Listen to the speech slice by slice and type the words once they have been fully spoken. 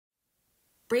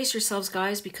brace yourselves,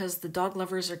 guys, because the dog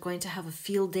lovers are going to have a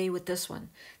field day with this one.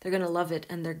 They're going to love it,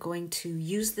 and they're going to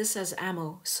use this as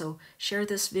ammo, so share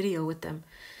this video with them.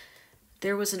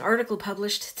 There was an article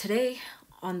published today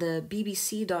on the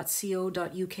bbc.co.uk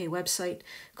website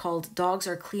called "Dogs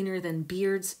Are Cleaner Than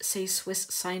Beards, Say Swiss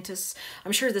Scientists."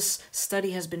 I'm sure this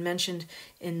study has been mentioned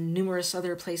in numerous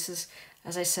other places.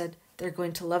 As I said, they're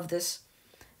going to love this.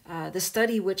 The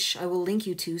study, which I will link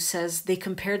you to, says they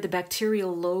compared the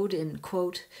bacterial load in,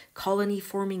 quote,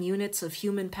 colony-forming units of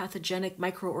human pathogenic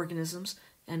microorganisms,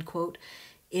 end quote,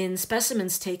 in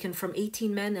specimens taken from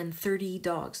 18 men and 30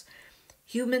 dogs.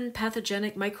 Human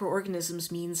pathogenic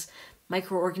microorganisms means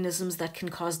microorganisms that can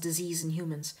cause disease in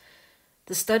humans.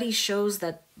 The study shows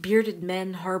that bearded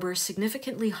men harbor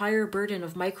significantly higher burden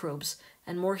of microbes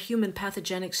and more human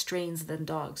pathogenic strains than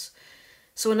dogs.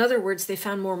 So in other words, they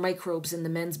found more microbes in the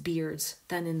men's beards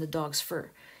than in the dog's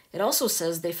fur. It also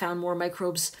says they found more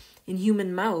microbes in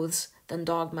human mouths than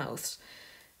dog mouths.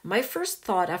 My first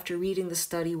thought after reading the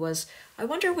study was, I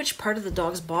wonder which part of the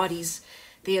dog's bodies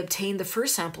they obtained the fur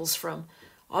samples from.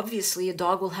 Obviously, a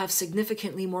dog will have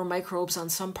significantly more microbes on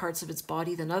some parts of its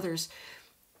body than others.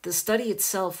 The study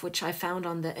itself, which I found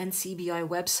on the NCBI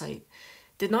website,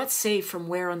 did not say from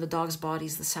where on the dog's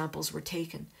bodies the samples were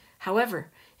taken. However,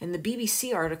 in the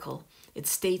BBC article, it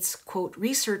states, quote,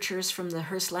 researchers from the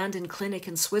Hirslanden Clinic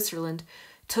in Switzerland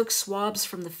took swabs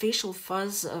from the facial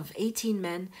fuzz of 18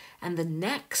 men and the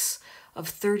necks of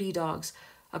 30 dogs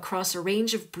across a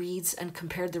range of breeds and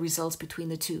compared the results between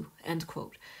the two, end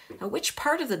quote. Now, which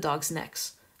part of the dog's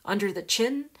necks? Under the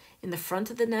chin, in the front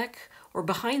of the neck, or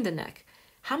behind the neck?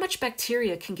 How much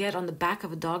bacteria can get on the back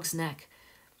of a dog's neck?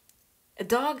 A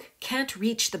dog can't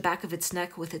reach the back of its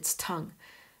neck with its tongue.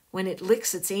 When it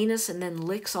licks its anus and then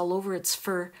licks all over its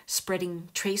fur, spreading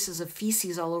traces of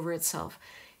feces all over itself,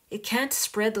 it can't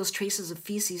spread those traces of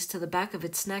feces to the back of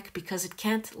its neck because it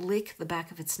can't lick the back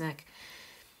of its neck.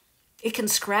 It can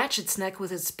scratch its neck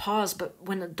with its paws, but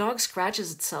when a dog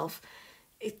scratches itself,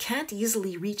 it can't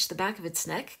easily reach the back of its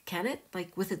neck, can it?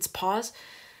 Like with its paws?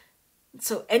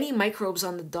 So any microbes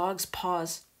on the dog's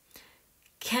paws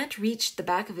can't reach the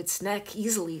back of its neck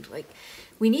easily. Like,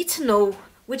 we need to know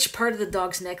which part of the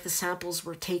dog's neck the samples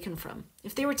were taken from.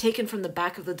 If they were taken from the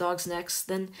back of the dog's necks,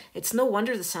 then it's no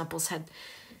wonder the samples had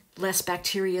less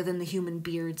bacteria than the human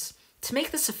beards. To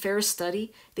make this a fair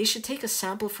study, they should take a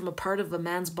sample from a part of a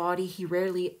man's body he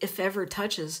rarely, if ever,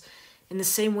 touches, in the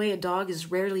same way a dog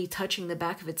is rarely touching the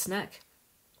back of its neck.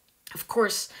 Of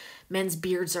course, men's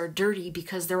beards are dirty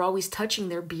because they're always touching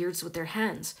their beards with their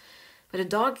hands. But a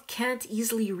dog can't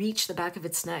easily reach the back of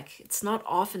its neck. It's not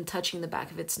often touching the back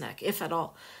of its neck, if at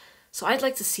all. So I'd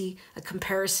like to see a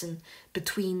comparison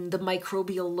between the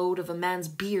microbial load of a man's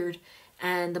beard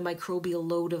and the microbial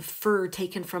load of fur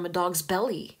taken from a dog's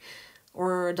belly,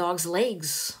 or a dog's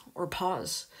legs or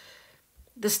paws.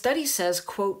 The study says,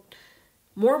 quote,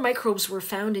 more microbes were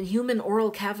found in human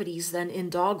oral cavities than in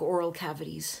dog oral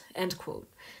cavities, end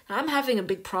quote. Now, I'm having a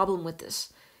big problem with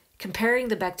this. Comparing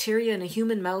the bacteria in a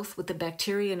human mouth with the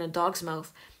bacteria in a dog's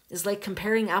mouth is like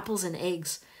comparing apples and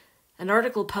eggs. An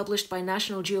article published by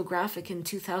National Geographic in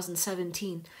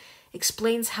 2017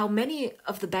 explains how many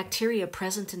of the bacteria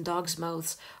present in dogs'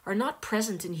 mouths are not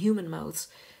present in human mouths,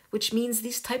 which means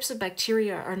these types of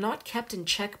bacteria are not kept in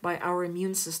check by our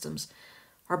immune systems.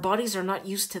 Our bodies are not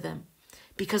used to them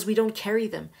because we don't carry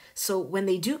them. So when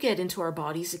they do get into our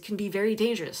bodies, it can be very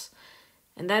dangerous.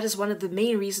 And that is one of the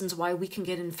main reasons why we can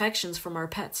get infections from our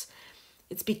pets.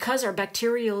 It's because our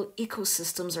bacterial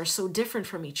ecosystems are so different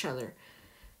from each other.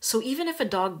 So even if a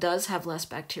dog does have less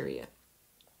bacteria,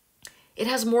 it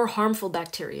has more harmful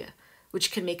bacteria,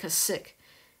 which can make us sick.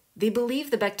 They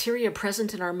believe the bacteria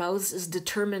present in our mouths is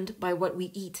determined by what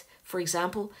we eat. For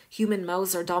example, human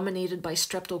mouths are dominated by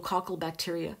streptococcal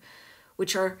bacteria,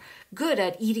 which are good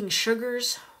at eating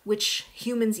sugars, which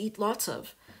humans eat lots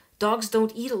of. Dogs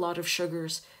don't eat a lot of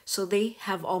sugars, so they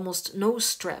have almost no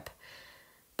strep.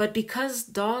 But because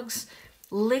dogs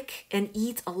lick and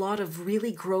eat a lot of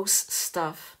really gross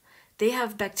stuff, they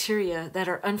have bacteria that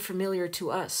are unfamiliar to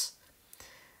us.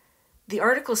 The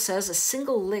article says a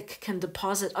single lick can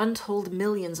deposit untold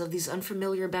millions of these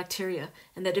unfamiliar bacteria,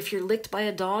 and that if you're licked by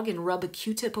a dog and rub a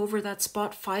Q-tip over that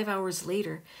spot 5 hours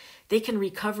later, they can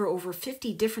recover over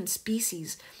 50 different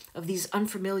species of these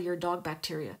unfamiliar dog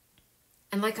bacteria.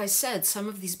 And like I said, some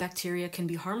of these bacteria can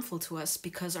be harmful to us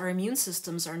because our immune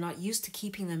systems are not used to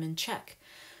keeping them in check.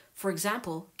 For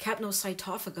example,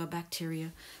 Capnocytophaga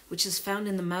bacteria, which is found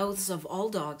in the mouths of all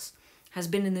dogs, has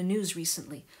been in the news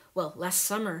recently. Well, last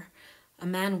summer, A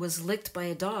man was licked by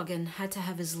a dog and had to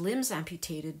have his limbs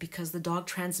amputated because the dog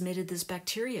transmitted this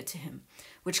bacteria to him,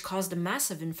 which caused a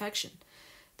massive infection.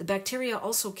 The bacteria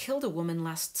also killed a woman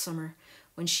last summer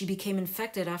when she became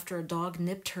infected after a dog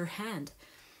nipped her hand.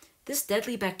 This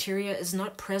deadly bacteria is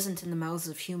not present in the mouths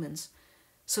of humans.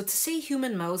 So to say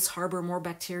human mouths harbor more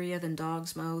bacteria than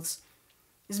dogs' mouths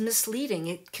is misleading.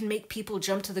 It can make people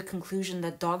jump to the conclusion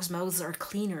that dogs' mouths are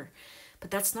cleaner,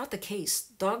 but that's not the case.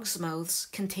 Dogs' mouths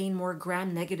contain more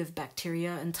gram-negative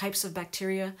bacteria and types of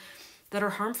bacteria that are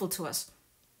harmful to us.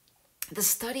 The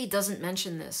study doesn't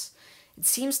mention this. It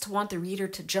seems to want the reader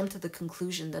to jump to the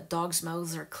conclusion that dogs'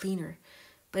 mouths are cleaner,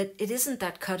 but it isn't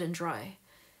that cut and dry.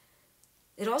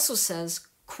 It also says,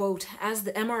 quote, as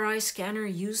the MRI scanner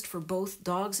used for both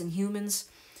dogs and humans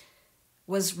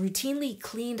was routinely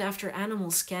cleaned after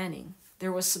animal scanning,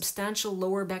 there was substantial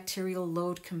lower bacterial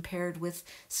load compared with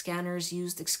scanners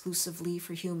used exclusively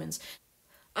for humans.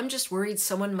 I'm just worried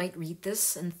someone might read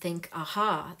this and think,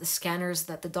 aha, the scanners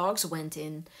that the dogs went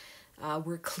in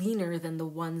were cleaner than the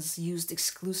ones used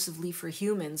exclusively for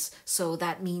humans, so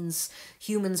that means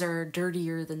humans are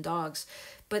dirtier than dogs.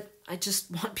 But I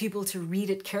just want people to read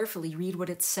it carefully, read what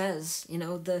it says. You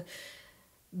know,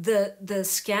 the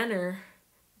scanner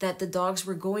that the dogs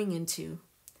were going into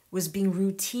was being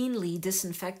routinely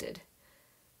disinfected,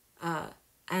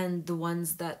 and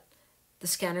the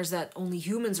scanners that only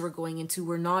humans were going into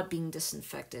were not being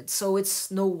disinfected. So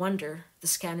it's no wonder the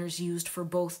scanners used for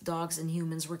both dogs and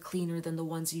humans were cleaner than the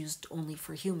ones used only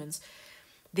for humans.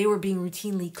 They were being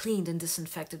routinely cleaned and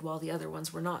disinfected while the other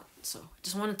ones were not. So I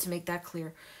just wanted to make that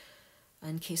clear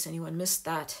in case anyone missed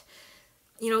that.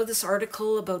 You know, this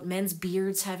article about men's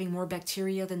beards having more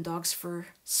bacteria than dogs' fur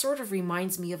sort of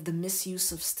reminds me of the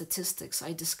misuse of statistics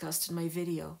I discussed in my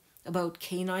video about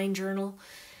Canine Journal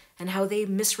and how they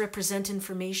misrepresent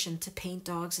information to paint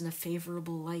dogs in a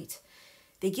favorable light.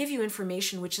 They give you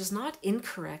information which is not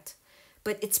incorrect,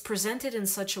 but it's presented in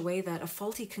such a way that a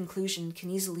faulty conclusion can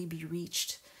easily be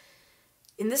reached.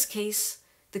 In this case,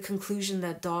 the conclusion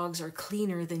that dogs are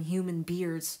cleaner than human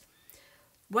beards.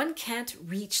 One can't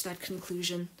reach that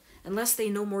conclusion unless they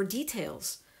know more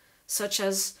details, such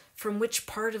as from which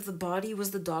part of the body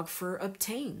was the dog fur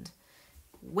obtained?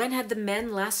 When had the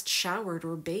men last showered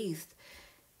or bathed?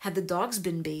 Had the dogs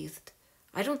been bathed?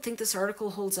 I don't think this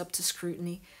article holds up to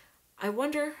scrutiny. I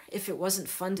wonder if it wasn't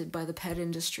funded by the pet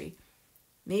industry.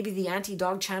 Maybe the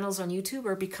anti-dog channels on YouTube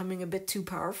are becoming a bit too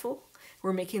powerful.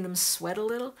 We're making them sweat a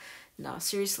little. No,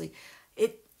 seriously.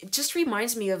 It just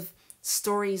reminds me of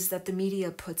stories that the media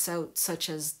puts out, such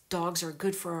as dogs are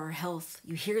good for our health.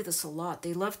 You hear this a lot.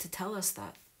 They love to tell us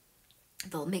that.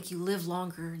 They'll make you live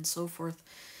longer and so forth.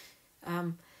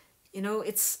 You know,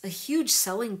 it's a huge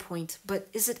selling point, but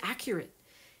is it accurate?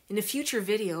 In a future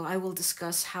video, I will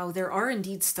discuss how there are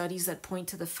indeed studies that point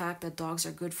to the fact that dogs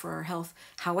are good for our health.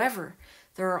 However,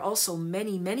 there are also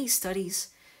many, many studies,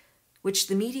 which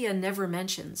the media never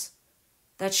mentions,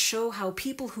 that show how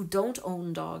people who don't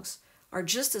own dogs are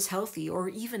just as healthy or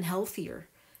even healthier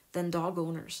than dog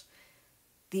owners.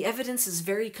 The evidence is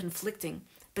very conflicting,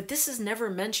 but this is never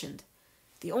mentioned.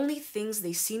 The only things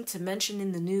they seem to mention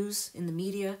in the news, in the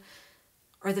media,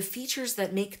 are the features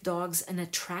that make dogs an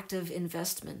attractive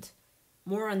investment.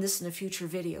 More on this in a future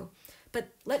video. But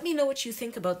let me know what you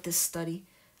think about this study.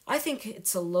 I think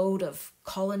it's a load of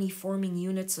colony-forming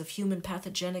units of human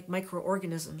pathogenic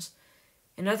microorganisms.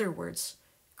 In other words,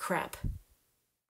 crap.